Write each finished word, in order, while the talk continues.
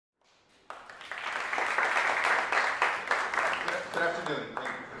Good afternoon. Thank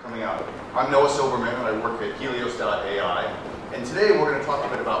you for coming out. I'm Noah Silverman, and I work at Helios.ai. And today we're going to talk a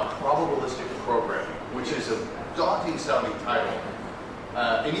bit about probabilistic programming, which is a daunting sounding title.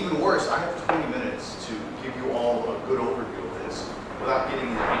 And even worse, I have 20 minutes to give you all a good overview of this without getting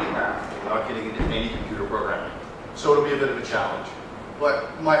into any math, without getting into any computer programming. So it'll be a bit of a challenge.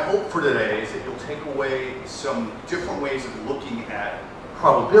 But my hope for today is that you'll take away some different ways of looking at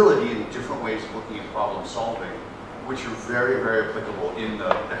probability and different ways of looking at problem solving, which are very, very applicable in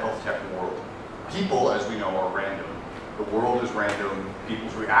the health tech world. People, as we know, are random. The world is random.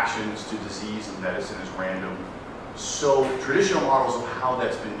 People's reactions to disease and medicine is random. So traditional models of how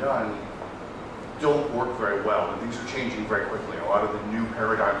that's been done don't work very well, and things are changing very quickly. A lot of the new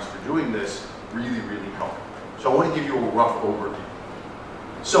paradigms for doing this really, really help. So I want to give you a rough overview.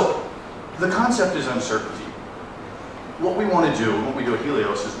 So the concept is uncertainty. What we want to do, and what we do at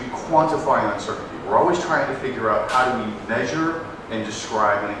Helios, is we quantify uncertainty. We're always trying to figure out how do we measure and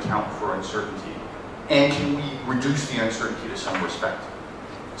describe and account for uncertainty, and can we reduce the uncertainty to some respect.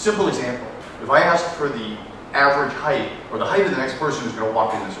 Simple example, if I ask for the average height, or the height of the next person who's going to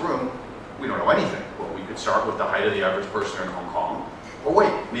walk in this room, we don't know anything. Well, we could start with the height of the average person in Hong Kong, or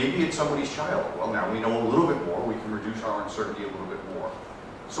wait, maybe it's somebody's child. Well, now we know a little bit more, we can reduce our uncertainty a little bit more.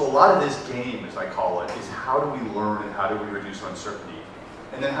 So a lot of this game, as I call it, is how do we learn and how do we reduce uncertainty?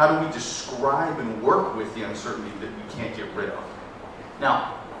 And then how do we describe and work with the uncertainty that we can't get rid of?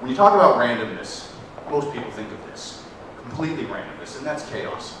 Now, when you talk about randomness, most people think of this, completely randomness, and that's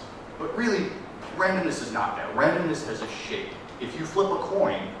chaos. But really, randomness is not that. Randomness has a shape. If you flip a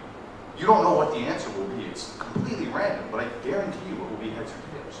coin, you don't know what the answer will be. It's completely random, but I guarantee you it will be heads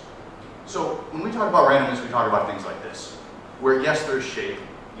or tails. So when we talk about randomness, we talk about things like this, where yes, there's shape,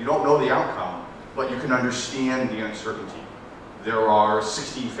 you don't know the outcome, but you can understand the uncertainty. There are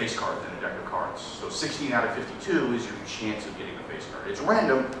 16 face cards in a deck of cards, so 16 out of 52 is your chance of getting a face card. It's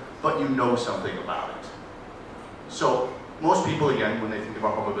random, but you know something about it. So most people, again, when they think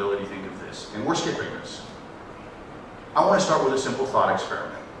about probability, think of this, and we're skipping this. I want to start with a simple thought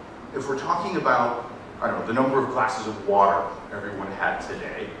experiment. If we're talking about, I don't know, the number of glasses of water everyone had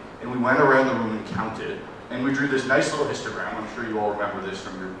today, and we went around the room and counted, and we drew this nice little histogram. I'm sure you all remember this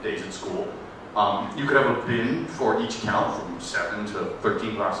from your days at school. You could have a bin for each count from 7 to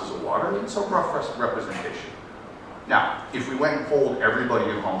 13 glasses of water, and some rough representation. Now, if we went and polled everybody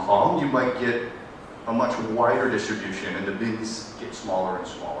in Hong Kong, you might get a much wider distribution, and the bins get smaller and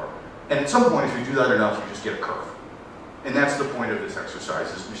smaller. And at some point, if you do that enough, you just get a curve. And that's the point of this exercise,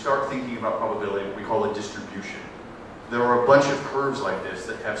 is we start thinking about probability, what we call a distribution. There are a bunch of curves like this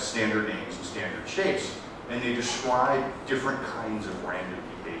that have standard names and standard shapes, and they describe different kinds of random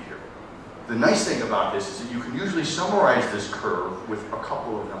behavior. The nice thing about this is that you can usually summarize this curve with a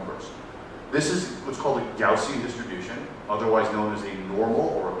couple of numbers. This is what's called a Gaussian distribution, otherwise known as a normal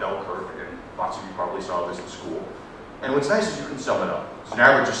or a bell curve. Again, lots of you probably saw this in school. And what's nice is you can sum it up. It's an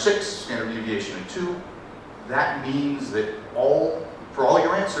average of 6, standard deviation of 2. That means that for all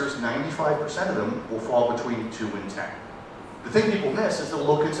your answers, 95% of them will fall between 2 and 10. The thing people miss is they'll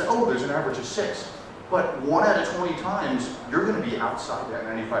look and say, oh, there's an average of 6. But 1 out of 20 times, you're going to be outside that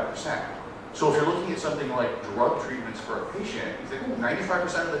 95%. So if you're looking at something like drug treatments for a patient, you think, oh,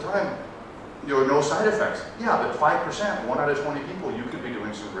 95% of the time, there are no side effects. Yeah, but 5%, 1 out of 20 people, you could be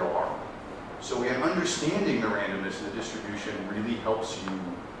doing some real harm. So again, understanding the randomness and the distribution really helps you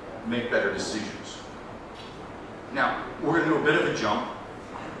make better decisions. Now, we're going to do a bit of a jump,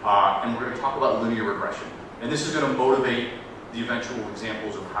 and we're going to talk about linear regression. And this is going to motivate the eventual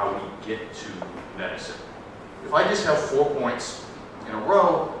examples of how we get to medicine. If I just have 4 points in a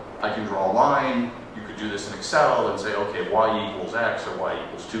row, I can draw a line. You could do this in Excel and say, okay, y equals x, or y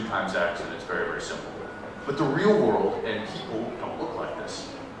equals 2 times x, and it's very, very simple. But the real world and people don't look like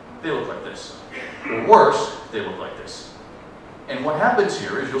this. They look like this. Or worse, they look like this. And what happens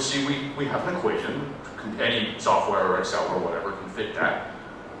here is you'll see we have an equation. Any software or Excel or whatever can fit that.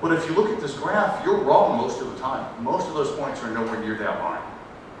 But if you look at this graph, you're wrong most of the time. Most of those points are nowhere near that line.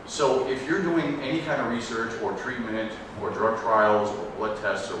 So if you're doing any kind of research or treatment or drug trials or blood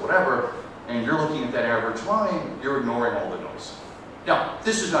tests or whatever, and you're looking at that average line, you're ignoring all the noise. Now,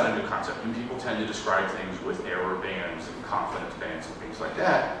 this is not a new concept, and people tend to describe things with error bands and confidence bands and things like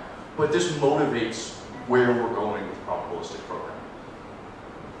that, but this motivates where we're going with probabilistic programming.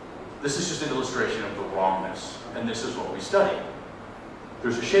 This is just an illustration of the wrongness, and this is what we study.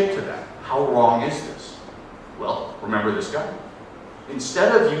 There's a shape to that. How wrong is this? Well, remember this guy.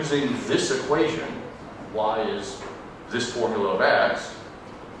 Instead of using this equation, y is this formula of x,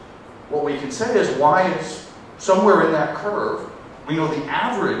 what we can say is y is somewhere in that curve. We know the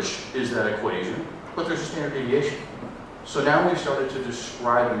average is that equation, but there's a standard deviation. So now we've started to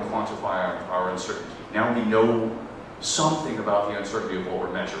describe and quantify our uncertainty. Now we know something about the uncertainty of what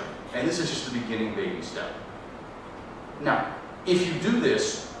we're measuring. And this is just the beginning baby step. Now, if you do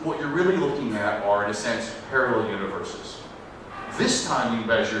this, what you're really looking at are, in a sense, parallel universes. This time you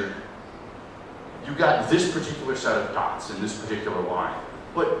measured, you got this particular set of dots in this particular line.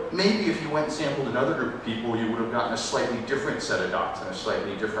 But maybe if you went and sampled another group of people, you would have gotten a slightly different set of dots and a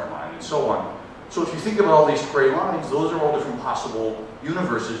slightly different line, and so on. So if you think about all these gray lines, those are all different possible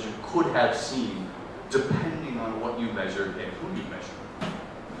universes you could have seen, depending on what you measured and who you measured.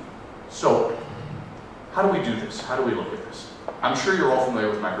 So, how do we do this? How do we look at this? I'm sure you're all familiar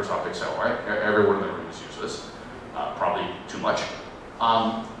with Microsoft Excel, right? Everyone in the room has used this. Probably too much.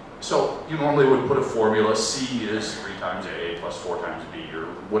 So you normally would put a formula. C is 3 times A plus 4 times B, or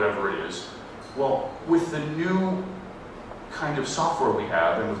whatever it is. Well, with the new kind of software we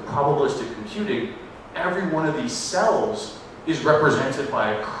have, and with probabilistic computing, every one of these cells is represented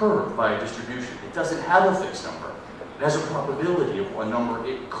by a curve, by a distribution. It doesn't have a fixed number. It has a probability of what number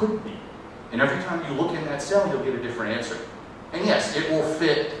it could be. And every time you look in that cell, you'll get a different answer. And yes, it will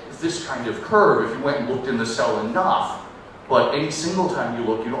fit this kind of curve if you went and looked in the cell enough, but any single time you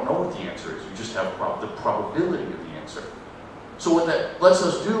look, you don't know what the answer is. You just have the probability of the answer. So what that lets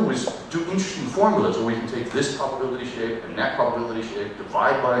us do is do interesting formulas where we can take this probability shape and that probability shape,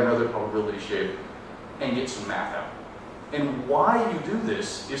 divide by another probability shape, and get some math out. And why you do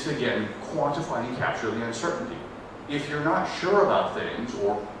this is to, again, quantify and capture the uncertainty. If you're not sure about things,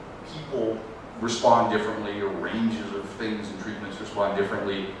 or people respond differently, or ranges of things and treatments respond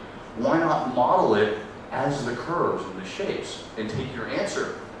differently, why not model it as the curves and the shapes and take your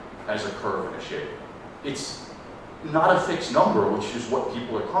answer as a curve and a shape? It's not a fixed number, which is what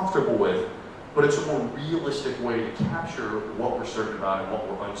people are comfortable with, but it's a more realistic way to capture what we're certain about and what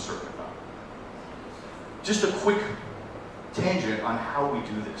we're uncertain about. Just a quick tangent on how we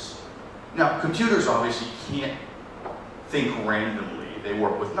do this. Now, computers obviously can't think randomly. They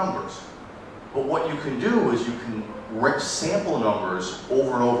work with numbers. But what you can do is you can sample numbers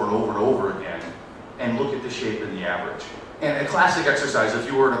over and over and over and over again and look at the shape and the average. And a classic exercise, if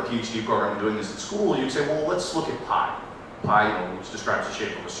you were in a PhD program doing this at school, you'd say, well, let's look at pi. Pi, which describes the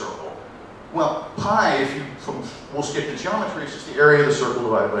shape of a circle. Well, pi, we'll skip the geometry, it's just the area of the circle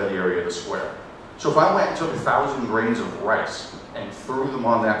divided by the area of the square. So if I went and took 1,000 grains of rice and threw them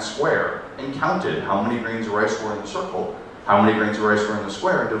on that square and counted how many grains of rice were in the circle, how many grains of rice were in the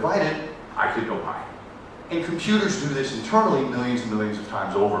square, and divided, I could know pi. And computers do this internally millions and millions of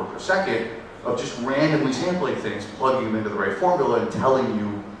times over per second, of just randomly sampling things, plugging them into the right formula, and telling you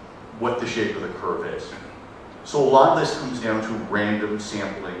what the shape of the curve is. So a lot of this comes down to random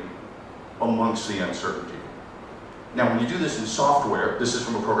sampling amongst the uncertainty. Now, when you do this in software, this is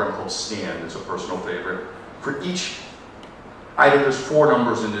from a program called Stand, it's a personal favorite. For each item, there's 4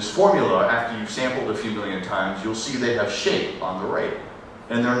 numbers in this formula. After you've sampled a few million times, you'll see they have shape on the right.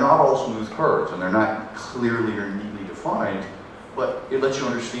 And they're not all smooth curves, and they're not clearly or neatly defined, but it lets you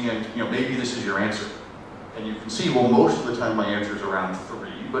understand, maybe this is your answer. And you can see, well, most of the time my answer is around 3,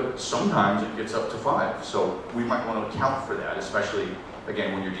 but sometimes it gets up to 5. So we might want to account for that, especially,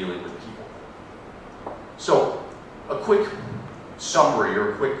 again, when you're dealing with people. So a quick summary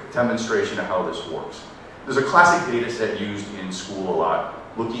or a quick demonstration of how this works. There's a classic data set used in school a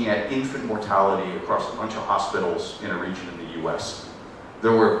lot, looking at infant mortality across a bunch of hospitals in a region in the US.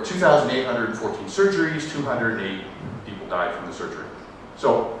 There were 2,814 surgeries, 208 people died from the surgery.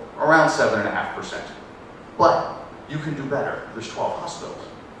 So around 7.5%. But you can do better. There's 12 hospitals.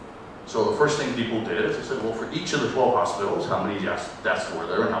 So the first thing people did is they said, well, for each of the 12 hospitals, how many deaths were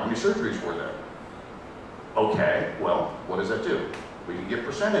there and how many surgeries were there? Okay, well, what does that do? We can get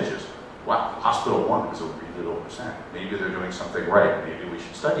percentages. Wow, hospital 1 is a really low percent. Maybe they're doing something right. Maybe we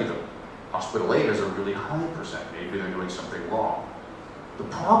should study them. Hospital 8 is a really high percent. Maybe they're doing something wrong. The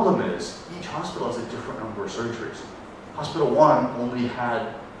problem is, each hospital has a different number of surgeries. Hospital 1 only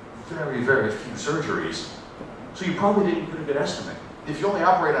had very, very few surgeries, so you probably didn't get a good estimate. If you only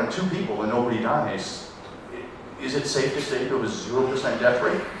operate on 2 people and nobody dies, is it safe to say you have a 0% death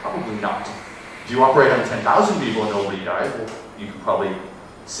rate? Probably not. If you operate on 10,000 people and nobody dies, well, you can probably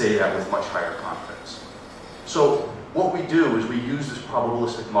say that with much higher confidence. So what we do is we use this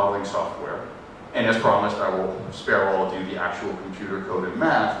probabilistic modeling software, and as promised, I will spare all of you the actual computer code and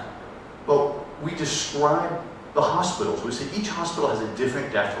math, but we describe the hospitals. We say each hospital has a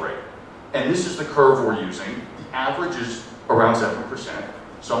different death rate, and this is the curve we're using. The average is around 7%.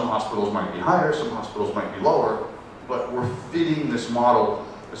 Some hospitals might be higher, some hospitals might be lower, but we're fitting this model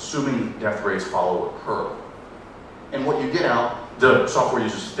assuming death rates follow a curve. And what you get out, the software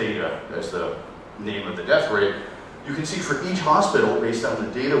uses theta as the name of the death rate. you can see for each hospital, based on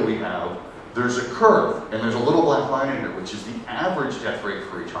the data we have, there's a curve, and there's a little black line in here, which is the average death rate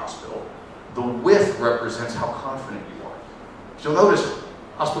for each hospital. The width represents how confident you are. So you'll notice,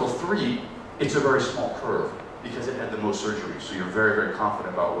 hospital 3, it's a very small curve because it had the most surgeries, so you're very, very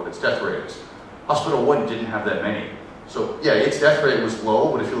confident about what its death rate is. Hospital 1 didn't have that many. So yeah, its death rate was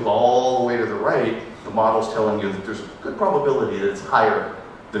low, but if you look all the way to the right, the model's telling you that there's a good probability that it's higher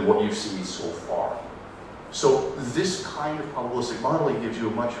than what you've seen so far. So this kind of probabilistic modeling gives you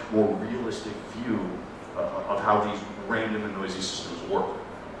a much more realistic view of how these random and noisy systems work.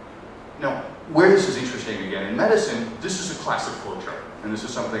 Now, where this is interesting again, in medicine, this is a classic flowchart. And this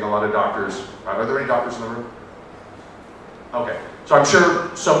is something a lot of doctors, are there any doctors in the room? Okay, so I'm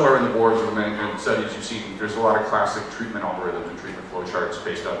sure somewhere in the boards of management studies you've seen there's a lot of classic treatment algorithms and treatment flowcharts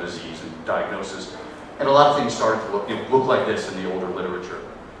based on disease and diagnosis. And a lot of things started to look like this in the older literature.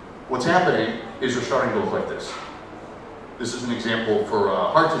 What's happening is they're starting to look like this. This is an example for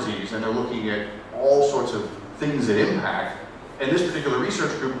heart disease, and they're looking at all sorts of things that impact. And this particular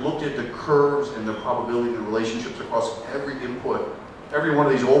research group looked at the curves and the probability and relationships across every input. Every one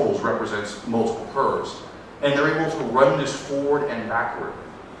of these ovals represents multiple curves. And they're able to run this forward and backward.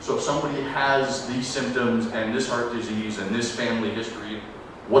 So if somebody has these symptoms and this heart disease and this family history,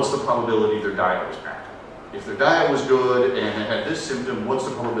 what's the probability their diet was bad? If their diet was good and they had this symptom, what's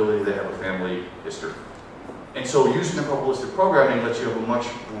the probability they have a family history? And so using the probabilistic programming lets you have a much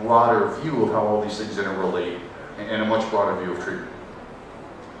broader view of how all these things interrelate and a much broader view of treatment.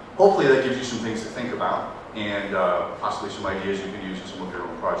 Hopefully that gives you some things to think about and possibly some ideas you can use in some of your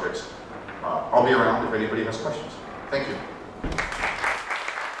own projects. I'll be around if anybody has questions. Thank you.